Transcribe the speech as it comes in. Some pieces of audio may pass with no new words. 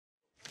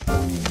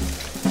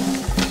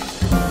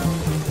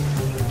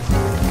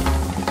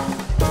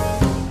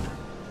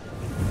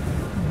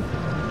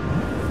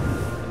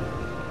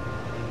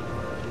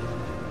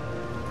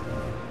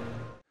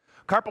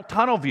Carpal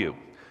tunnel view.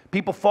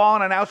 People fall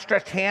on an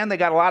outstretched hand, they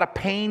got a lot of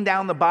pain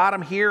down the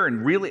bottom here,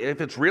 and really, if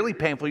it's really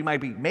painful, you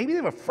might be, maybe they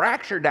have a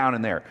fracture down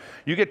in there.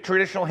 You get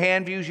traditional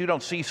hand views, you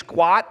don't see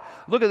squat.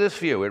 Look at this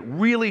view. It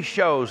really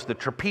shows the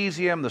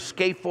trapezium, the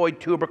scaphoid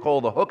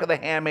tubercle, the hook of the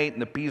hamate,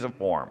 and the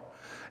pisiform.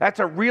 That's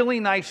a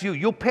really nice view.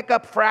 You'll pick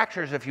up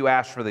fractures if you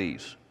ask for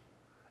these.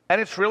 And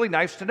it's really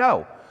nice to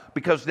know,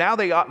 because now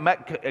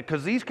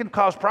because these can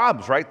cause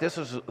problems, right? This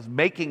is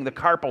making the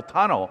carpal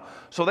tunnel,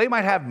 so they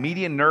might have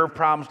median nerve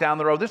problems down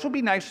the road. This would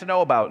be nice to know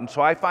about, and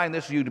so I find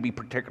this view to be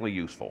particularly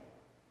useful.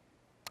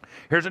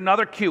 Here's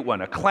another cute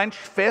one, a clenched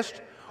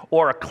fist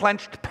or a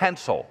clenched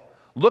pencil.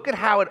 Look at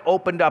how it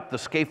opened up the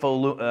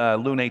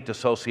scapholunate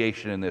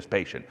dissociation in this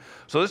patient.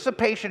 So this is a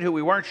patient who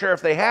we weren't sure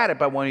if they had it,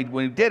 but when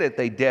we did it,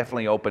 they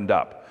definitely opened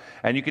up.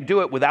 And you can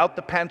do it without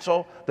the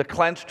pencil, the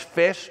clenched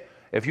fist.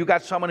 If you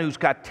got someone who's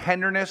got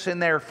tenderness in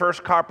their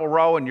first carpal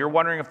row and you're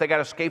wondering if they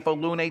got a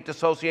scapholunate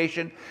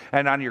dissociation,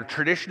 and on your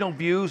traditional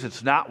views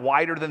it's not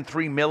wider than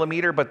 3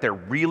 millimeters, but they're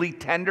really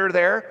tender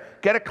there,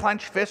 get a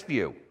clenched fist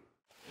view.